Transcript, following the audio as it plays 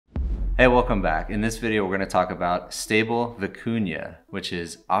Hey, welcome back. In this video, we're going to talk about Stable Vicuña, which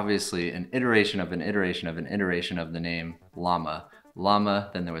is obviously an iteration of an iteration of an iteration of the name llama.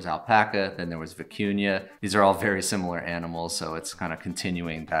 Llama, then there was alpaca, then there was vicuña. These are all very similar animals, so it's kind of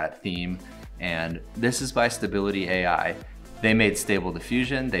continuing that theme. And this is by Stability.ai. They made Stable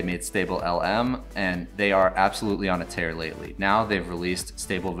Diffusion, they made Stable LM, and they are absolutely on a tear lately. Now they've released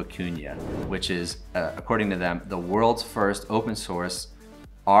Stable Vicuña, which is, according to them, the world's first open source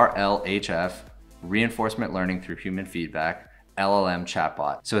RLHF, reinforcement learning through human feedback, LLM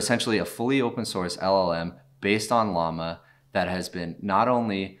chatbot. So essentially a fully open source LLM based on Llama that has been not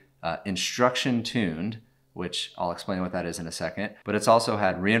only instruction tuned, which I'll explain what that is in a second, but it's also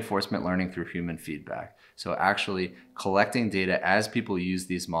had reinforcement learning through human feedback. So actually collecting data as people use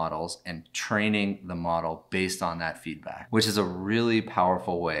these models and training the model based on that feedback, which is a really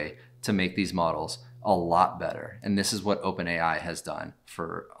powerful way to make these models a lot better. And this is what OpenAI has done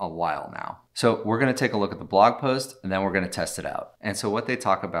for a while now. So we're going to take a look at the blog post and then we're going to test it out. And so what they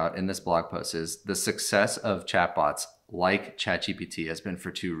talk about in this blog post is the success of chatbots like ChatGPT has been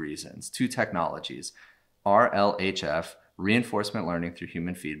for two reasons, two technologies: RLHF, reinforcement learning through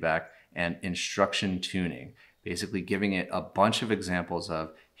human feedback, and instruction tuning, basically giving it a bunch of examples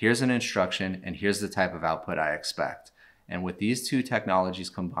of here's an instruction and here's the type of output I expect. And with these two technologies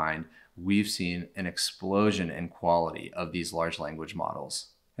combined, we've seen an explosion in quality of these large language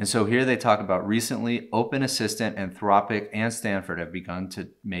models. And so here they talk about recently, Open Assistant, Anthropic, and Stanford have begun to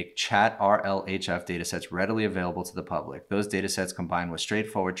make chat RLHF datasets readily available to the public. Those datasets combined with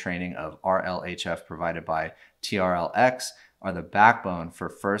straightforward training of RLHF provided by TRLX are the backbone for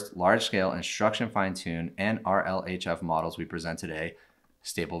first large-scale instruction fine-tune and RLHF models we present today,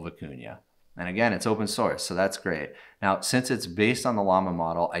 Stable Vicuña. And again, it's open source, so that's great. Now, since it's based on the Llama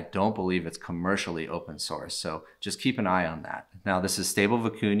model, I don't believe it's commercially open source, so just keep an eye on that. Now, this is Stable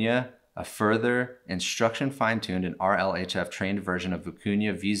Vicuña, a further instruction fine-tuned and RLHF trained version of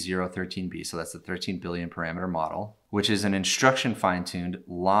Vicuña V013B, so that's the 13 billion parameter model, which is an instruction fine-tuned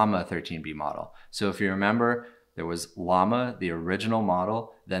Llama 13B model. So if you remember, there was Llama, the original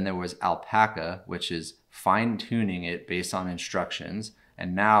model, then there was alpaca, which is fine-tuning it based on instructions,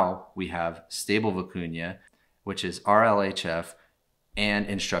 and now we have Stable Vicuña, which is RLHF and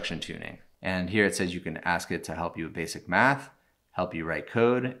instruction tuning. And here it says you can ask it to help you with basic math, help you write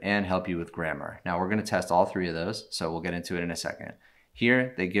code, and help you with grammar. Now we're going to test all three of those, so we'll get into it in a second.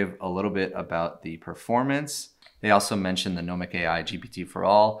 Here they give a little bit about the performance. They also mention the Nomic AI GPT for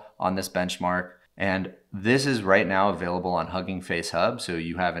All on this benchmark. And this is right now available on Hugging Face Hub, so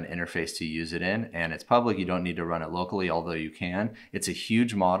you have an interface to use it in, and it's public. You don't need to run it locally, although you can. It's a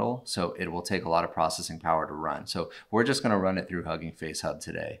huge model, so it will take a lot of processing power to run. So we're just going to run it through Hugging Face Hub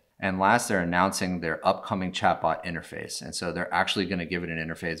today. And last, they're announcing their upcoming chatbot interface. And so they're actually going to give it an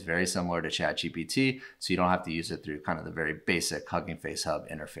interface very similar to ChatGPT, so you don't have to use it through kind of the very basic Hugging Face Hub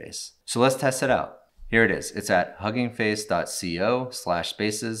interface. So let's test it out. Here it is. It's at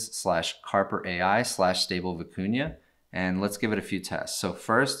huggingface.co/spaces/carperai/Stable Vicuña. And let's give it a few tests. So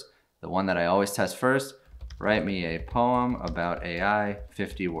first, the one that I always test first, write me a poem about AI,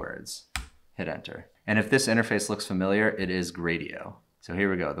 50 words. Hit enter. And if this interface looks familiar, it is Gradio. So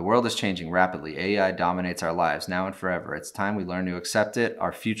here we go. The world is changing rapidly. AI dominates our lives now and forever. It's time we learn to accept it.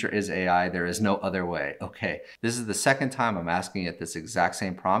 Our future is AI. There is no other way. Okay, this is the second time I'm asking it this exact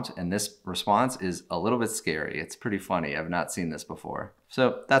same prompt, and this response is a little bit scary. It's pretty funny. I've not seen this before.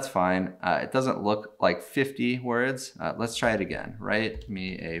 So that's fine. It doesn't look like 50 words. Let's try it again. Write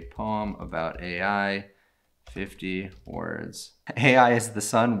me a poem about AI, 50 words. AI is the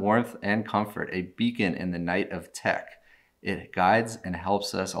sun, warmth, and comfort, a beacon in the night of tech. It guides and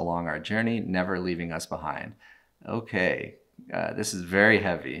helps us along our journey, never leaving us behind. Okay, this is very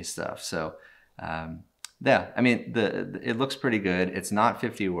heavy stuff. So yeah, I mean, it looks pretty good. It's not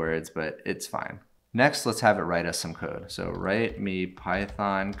 50 words, but it's fine. Next, let's have it write us some code. So write me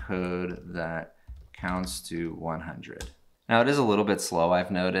Python code that counts to 100. Now it is a little bit slow, I've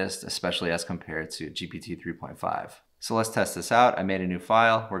noticed, especially as compared to GPT 3.5. So let's test this out. I made a new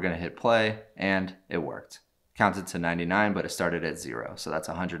file. We're gonna hit play, and it worked. Counted to 99, but it started at 0, so that's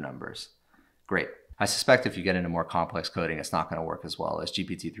 100 numbers. Great. I suspect if you get into more complex coding, it's not going to work as well as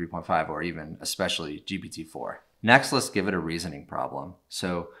GPT 3.5 or even especially GPT 4. Next, let's give it a reasoning problem.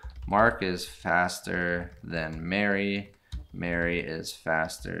 So Mark is faster than Mary. Mary is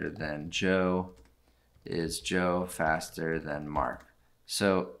faster than Joe. Is Joe faster than Mark?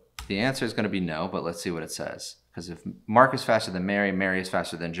 So the answer is going to be no, but let's see what it says. Because if Mark is faster than Mary, Mary is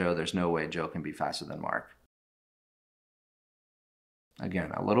faster than Joe, there's no way Joe can be faster than Mark.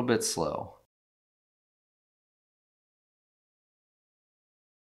 Again, a little bit slow.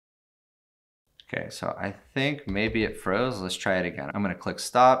 Okay, so I think maybe it froze. Let's try it again. I'm gonna click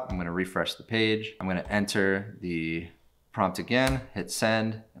stop. I'm gonna refresh the page. I'm gonna enter the prompt again, hit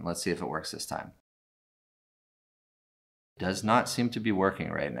send, and let's see if it works this time. Does not seem to be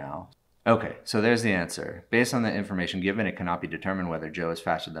working right now. Okay, so there's the answer. Based on the information given, it cannot be determined whether Joe is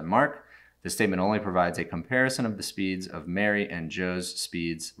faster than Mark. The statement only provides a comparison of the speeds of Mary and Joe's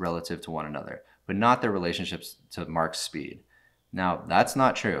speeds relative to one another, but not their relationships to Mark's speed. Now, that's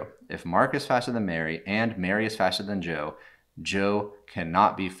not true. If Mark is faster than Mary and Mary is faster than Joe, Joe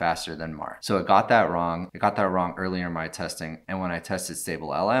cannot be faster than Mark. So it got that wrong. It got that wrong earlier in my testing. And when I tested Stable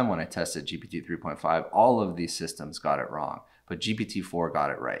LM, when I tested GPT 3.5, all of these systems got it wrong. But GPT-4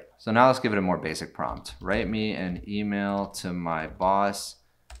 got it right. So now let's give it a more basic prompt. Write me an email to my boss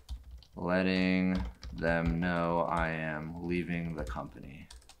letting them know I am leaving the company.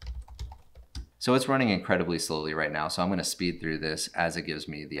 So it's running incredibly slowly right now, so I'm gonna speed through this as it gives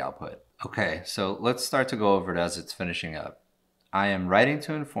me the output. Okay, so let's start to go over it as it's finishing up. I am writing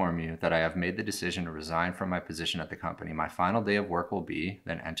to inform you that I have made the decision to resign from my position at the company. My final day of work will be,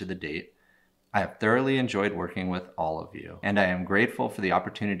 then enter the date. I have thoroughly enjoyed working with all of you, and I am grateful for the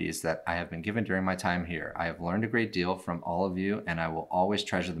opportunities that I have been given during my time here. I have learned a great deal from all of you, and I will always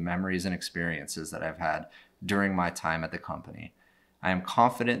treasure the memories and experiences that I've had during my time at the company. I am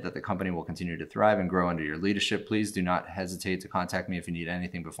confident that the company will continue to thrive and grow under your leadership. Please do not hesitate to contact me if you need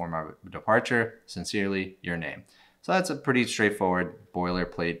anything before my departure. Sincerely, your name. So that's a pretty straightforward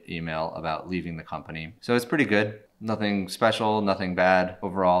boilerplate email about leaving the company. So it's pretty good. Nothing special, nothing bad.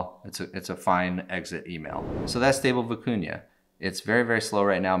 Overall, it's a fine exit email. So that's Stable Vicuña. It's very, very slow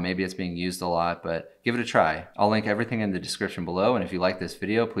right now. Maybe it's being used a lot, but give it a try. I'll link everything in the description below. And if you like this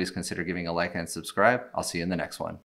video, please consider giving a like and subscribe. I'll see you in the next one.